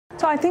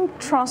So I think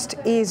trust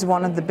is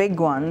one of the big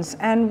ones,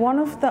 and one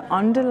of the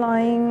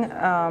underlying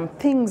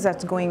things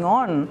that's going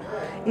on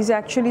is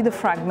actually the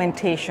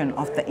fragmentation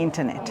of the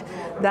internet.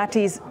 That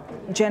is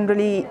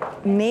generally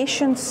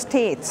nation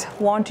states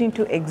wanting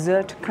to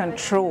exert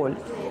control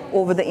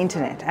over the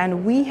internet,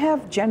 and we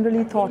have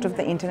generally thought of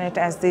the internet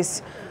as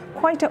this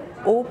quite an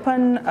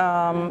open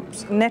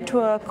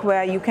network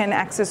where you can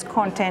access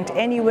content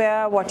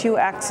anywhere. What you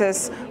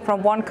access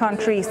from one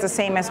country is the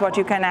same as what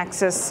you can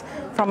access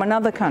from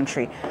another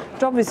country.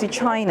 But obviously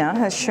China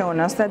has shown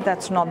us that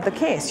that's not the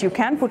case. You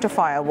can put a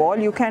firewall,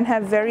 you can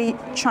have very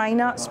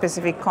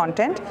China-specific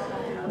content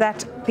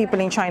that people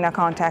in China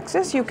can't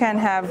access. You can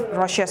have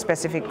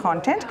Russia-specific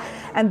content,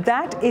 and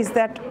that is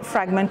that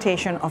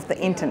fragmentation of the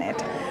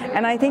internet.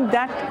 And I think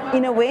that,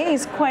 in a way,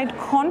 is quite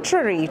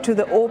contrary to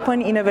the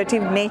open,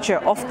 innovative nature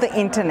of the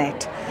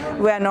internet,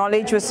 where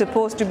knowledge was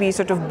supposed to be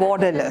sort of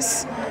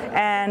borderless.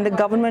 And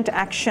government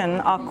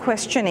action are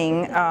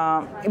questioning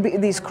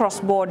this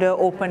cross-border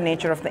open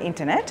nature of the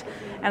internet.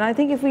 And I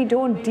think if we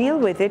don't deal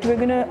with it, we're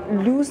going to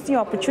lose the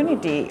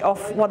opportunity of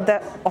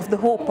the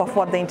hope of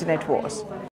what the internet was.